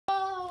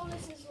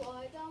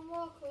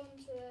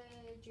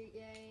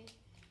GTA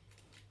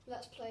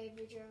Let's Play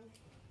video.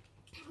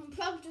 I'm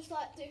probably just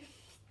like do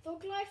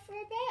Thug Life for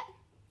a bit.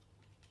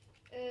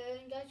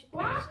 As you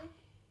can see,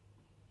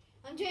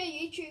 I'm doing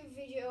a YouTube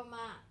video,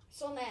 Matt.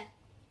 Sonny.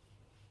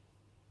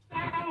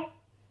 Right,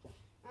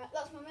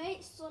 that's my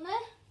mate, Sonny.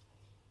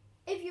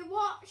 If you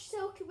watch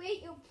Silky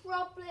Wheat, you'll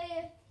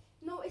probably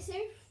notice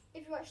him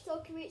if you watch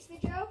Silky Wheat's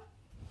video.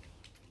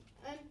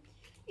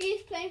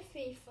 He's playing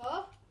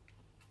FIFA.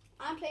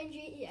 I'm playing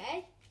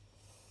GTA.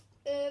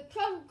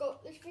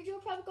 This video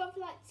will probably go on for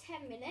like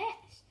 10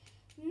 minutes.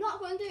 I'm not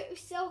going to do it with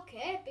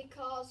Silky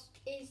because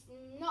he's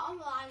not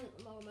online at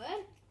the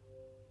moment.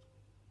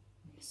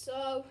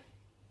 So,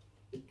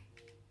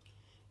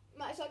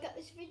 might as well get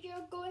this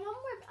video going on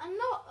with.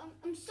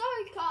 I'm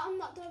sorry, I'm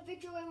not doing a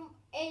video in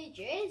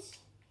ages.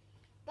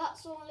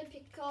 That's only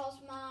because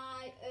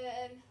my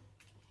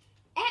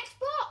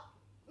Xbox,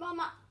 well,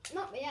 not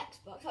my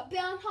Xbox, I've been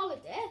on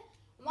holiday.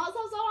 And whilst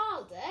I was on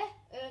holiday,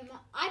 my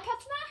iPad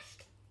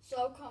smashed. So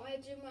I can't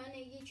really do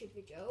any YouTube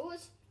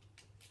videos.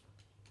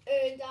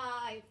 And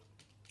I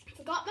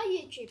forgot my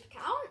YouTube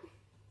account.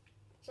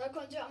 So I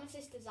couldn't do it on my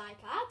sister's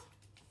iPad.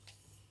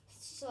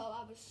 So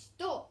I was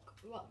stuck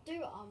with what to do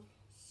it on.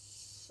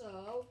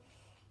 So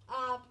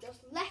I've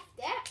just left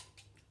it.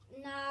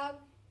 Now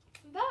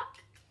I'm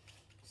back.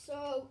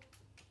 So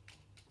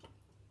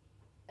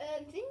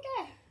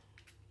thingy.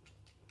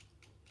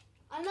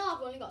 I know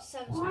I've only got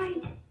 7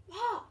 seconds.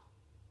 What?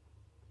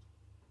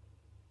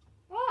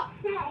 What?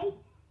 Say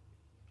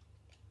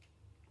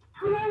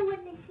hello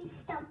when this is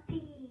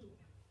stopping.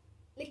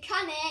 They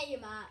can hear you,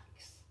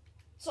 Max.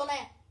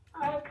 Sonny.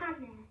 Oh, can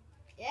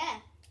they? Yeah.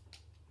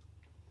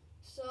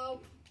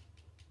 So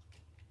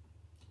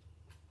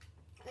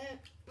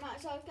might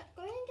as well get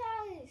going,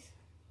 guys.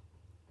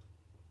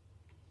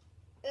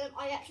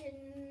 I actually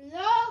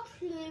no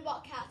clue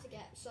what cat to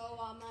get, so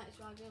I might as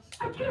well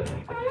just. I just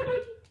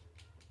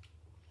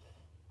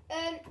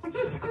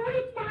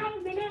scored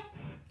 9 minutes.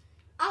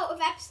 Out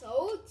of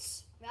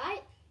episodes,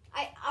 right?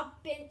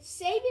 I've been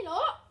saving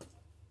up,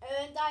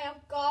 and I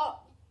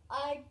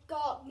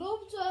got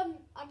loads of.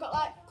 I got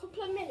like a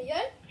couple of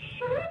million.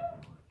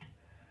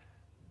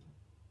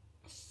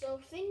 So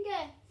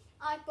thingy,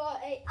 I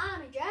bought a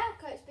army jet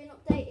because it's been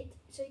updated,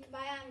 so you can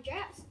buy army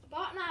jets. I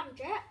bought an army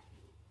jet.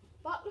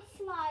 Bought the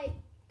flight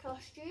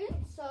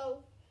costume,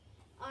 so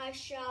I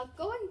shall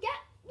go and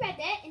get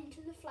ready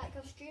into the flight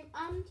costume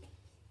and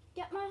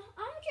get my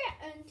army jet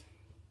and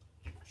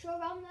show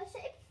around the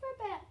city for a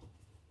bit.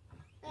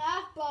 And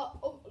I've bought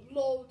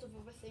loads of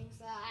other things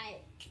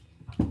like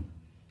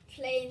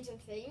planes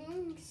and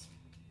things.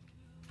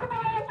 A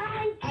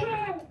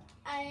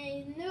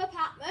new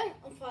apartment,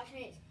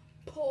 unfortunately it's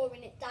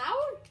pouring it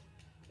down,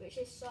 which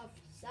is so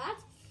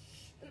sad.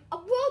 I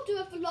will do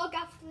a vlog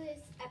after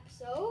this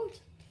episode.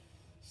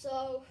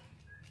 So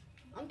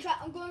I'm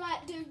going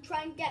to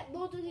try and get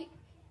loads of the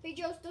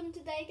videos done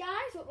today,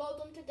 guys. Upload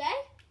them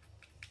today.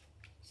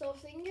 So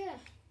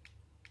fingers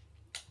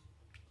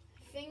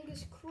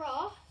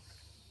crossed.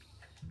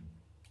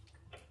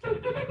 He's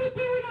gonna be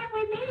doing it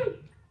with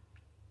me.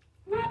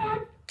 Yeah.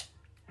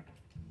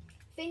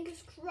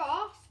 Fingers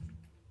crossed.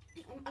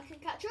 I can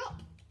catch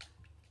up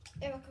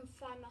if I can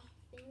find my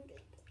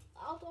fingers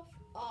out of.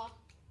 Oh,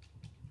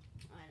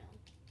 I know.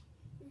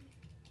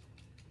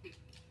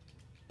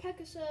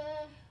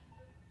 Pegasus.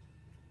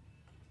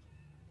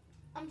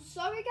 I'm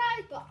sorry,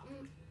 guys, but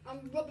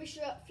I'm rubbish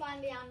at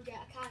flying the Amjet.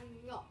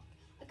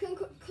 I can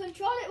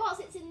control it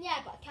whilst it's in the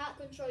air, but I can't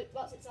control it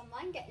whilst it's on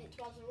land, getting it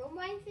towards the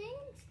runway and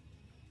things.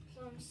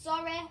 So I'm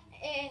sorry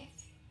if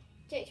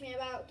it takes me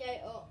about to get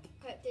it up.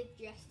 It did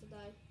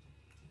yesterday.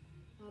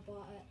 I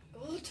bought it.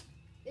 God,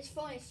 this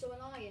phone is so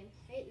annoying.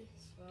 I hate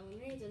this phone. I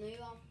need a new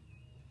one.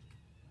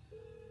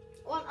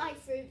 One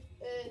iPhone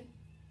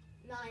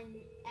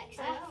 9XF.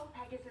 Hello,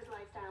 Pegasus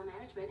Lifestyle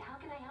Management. How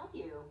can I help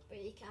you? But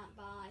you can't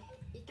buy.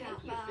 You Thank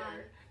can't you, buy.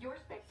 sir. Your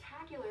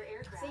spectacular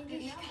aircraft Thing is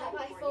is, you now can't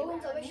buy ready for you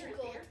phones. at I our wish you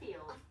nearest could.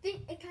 airfield. I think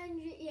it can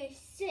GTA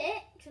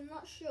 6. I'm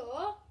not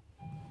sure.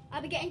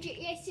 I'll be getting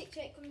GTA 6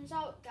 when it comes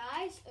out,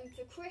 guys. And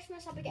for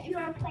Christmas, I'll be getting. You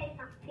want to play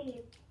that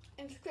team?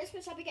 And for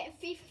Christmas, I'll be getting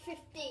FIFA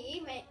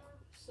 15, mate.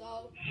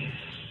 So,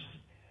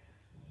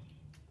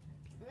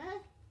 yeah.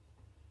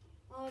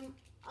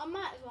 I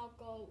might as well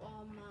go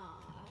on my.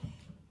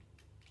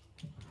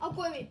 I'll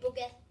go in with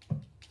buggy.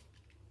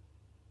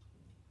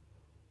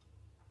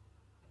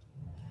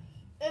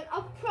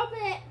 I'll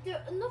probably do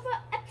another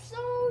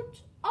episode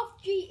of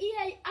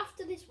GTA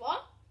after this one,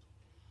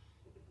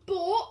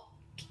 but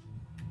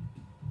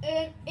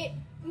it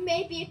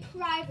may be a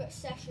private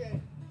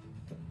session,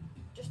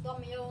 just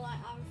on my own, like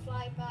I'm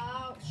flying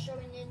about,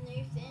 showing you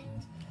new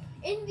things.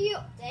 In the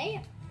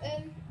update,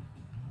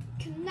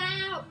 can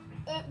now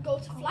go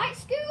to flight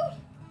school.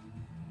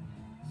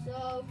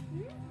 So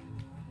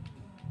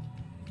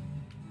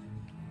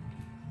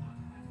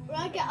when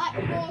I get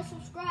like more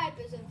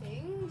subscribers and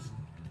things,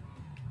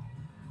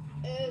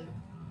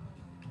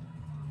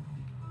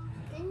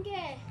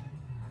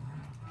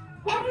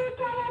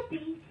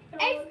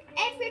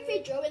 every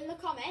video in the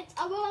comments,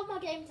 I will have my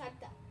game tag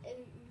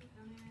in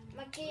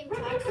my game We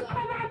tag, need to so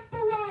comment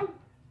below.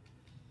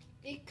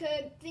 you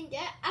could think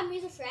it. I'm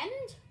with a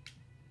friend.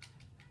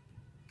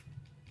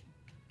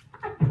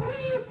 And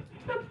please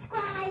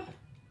subscribe.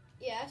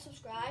 Yeah,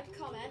 subscribe,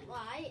 comment,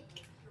 like.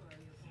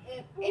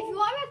 If you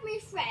want to make me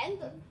a friend,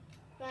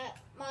 but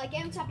my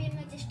game tag in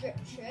the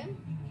description.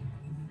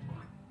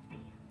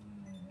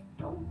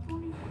 Don't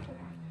worry.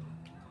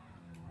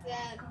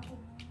 Then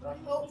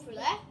hopefully,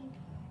 like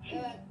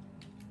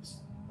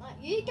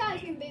you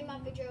guys can be in my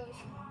videos.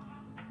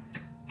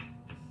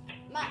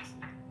 Max,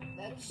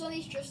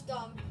 Sonny's just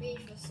on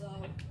FIFA, so.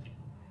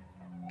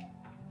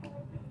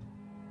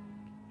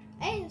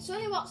 Hey,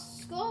 Sonny, what's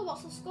the score?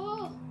 What's the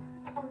score?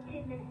 Oh,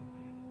 2 minutes.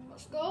 What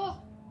score?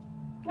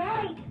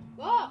 Right.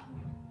 What?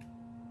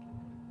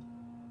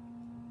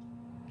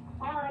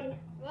 Right.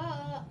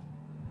 What?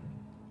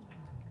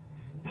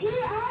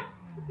 Peter,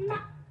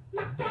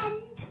 my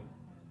friend,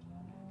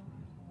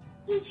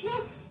 he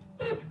just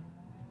is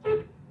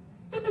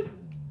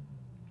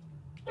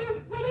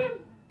winning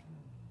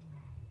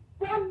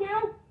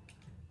 1-0.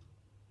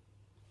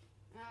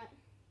 Right.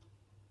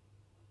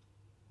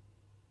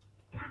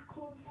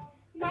 Tackles.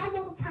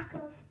 Normal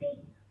tackles speed.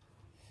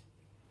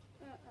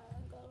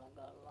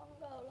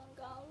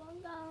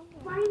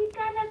 Why you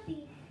gotta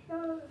be so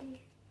rude?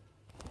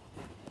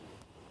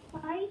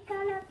 Why you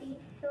gotta be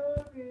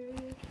so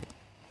rude?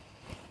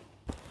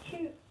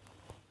 Shoot.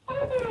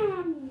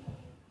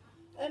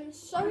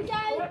 Sorry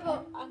guys,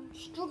 but I'm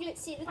struggling to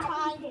see the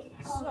time,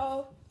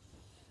 so.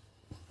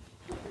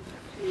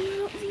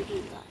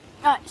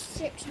 Right,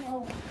 6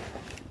 minutes.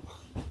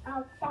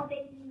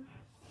 Bobbins.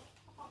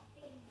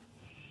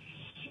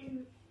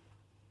 Shoot.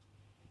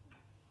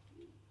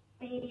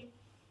 Wait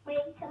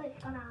until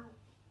it's gone out.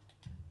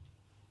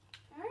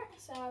 Alright,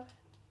 so.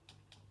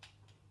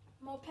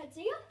 Mopeds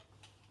here.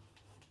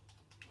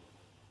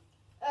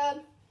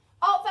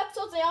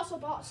 Outfits, I also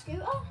bought a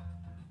scooter.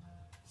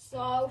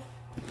 So,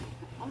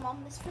 I'm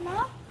on this for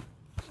now.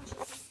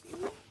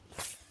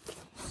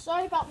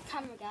 Sorry about the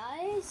camera,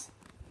 guys.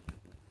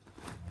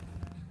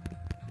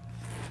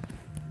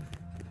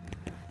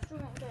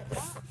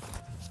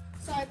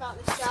 Sorry about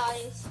this,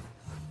 guys.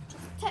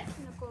 Just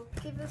technical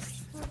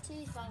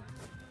difficulties like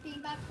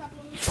beanbag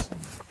problems.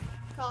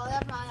 Can't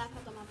have my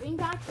iPad on my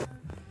beanbag.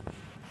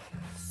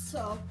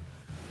 So,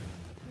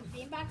 my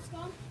beanbag's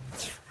gone.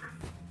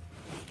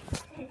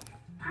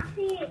 Pass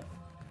it.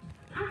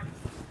 Pass.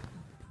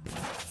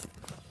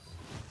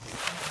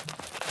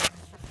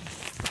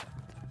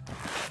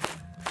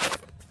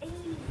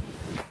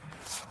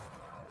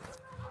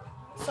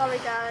 Sorry,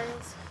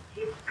 guys.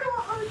 You've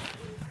got on.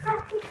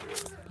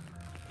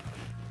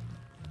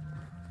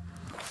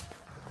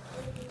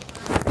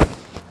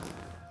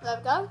 There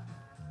we go.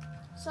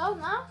 So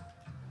now,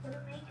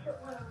 Gonna make it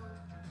well.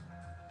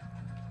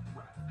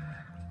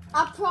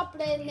 I'll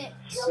probably need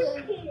to.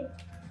 Joking.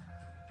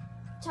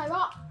 Tell you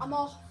what, I'm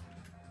off.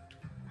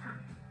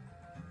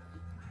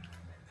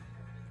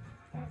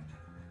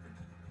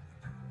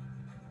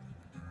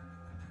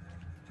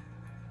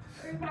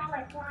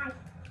 Like why?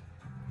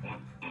 There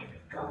we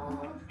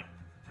go.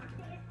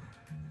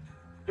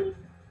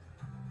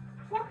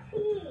 What's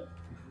it?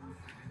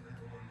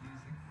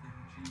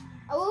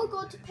 I will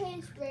go to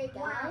page 3,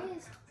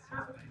 guys,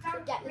 That was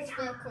to get this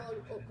very vehicle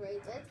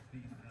upgraded.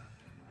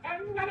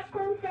 And when it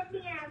goes in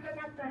the air,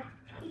 remember,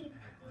 keep.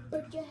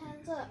 Put your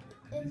hands up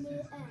in the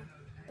air.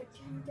 Put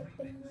your hands up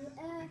in the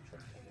air. Put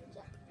your hands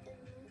up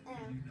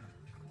in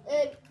the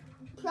air.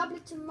 Probably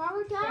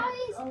tomorrow,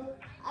 guys.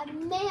 I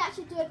may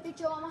actually do a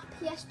video on my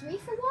PS3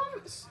 for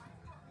once.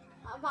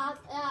 I've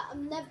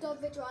never done a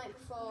video on it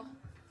before,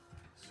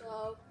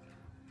 so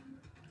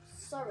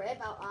sorry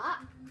about that.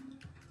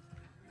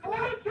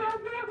 Oh, it's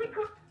really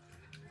good.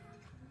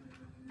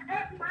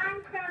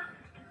 Minecraft.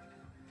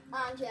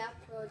 And yeah,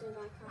 I'll do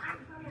Minecraft.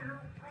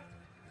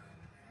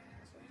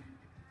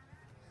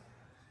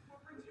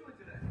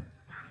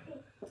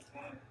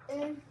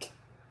 In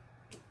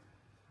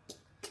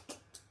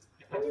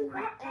the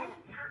air.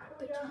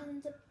 Put your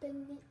hands up in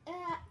the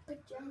air. Put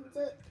your hands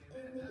up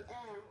in the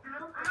air.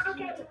 I'll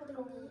get it. Put your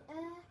hands up in the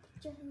air.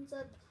 Put your hands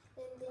up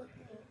in the air.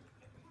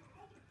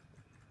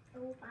 So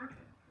bad.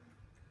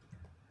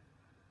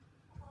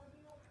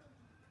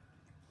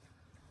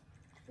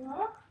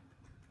 What?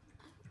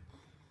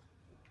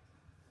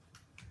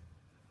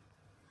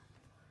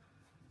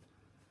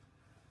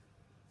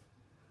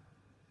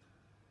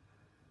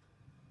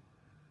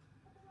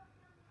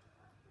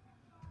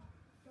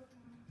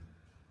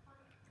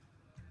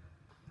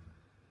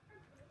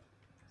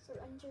 So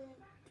engine.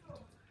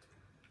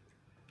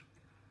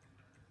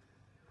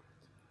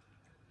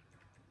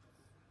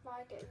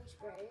 Why getting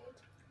sprayed?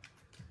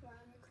 Why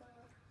in the car?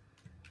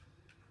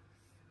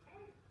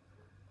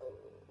 Oh,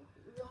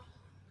 yeah.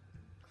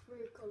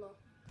 Crew colour.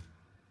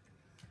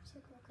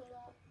 Second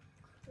colour.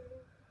 Crew.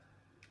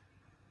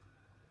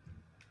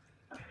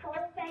 A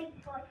full face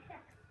for a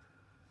second.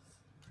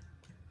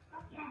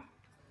 Okay.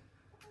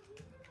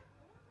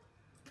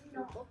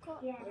 No. Look up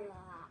Yeah.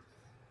 that.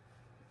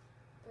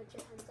 Put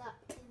your hands up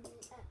in the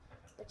air.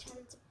 Put your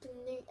hands up in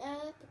the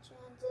air. Put your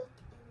hands up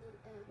in the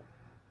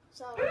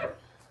So,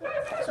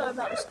 Sorry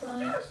about this,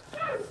 guys.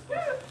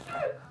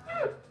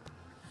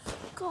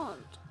 God.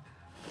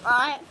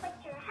 right.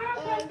 Put your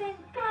hands up in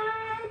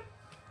sky.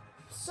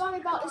 Sorry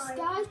about this,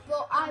 guys,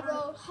 but I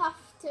will have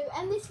to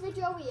end this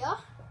video here.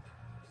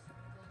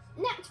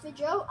 Next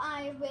video,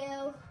 I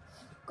will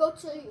go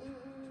to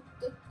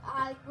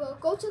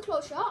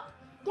close shot,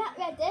 get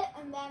ready,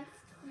 and then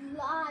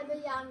fly the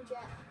Yamjet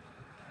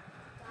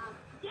down.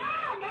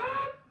 Yeah,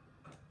 man.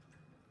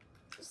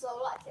 So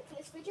that's it for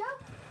this video.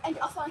 End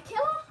it off on a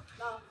killer.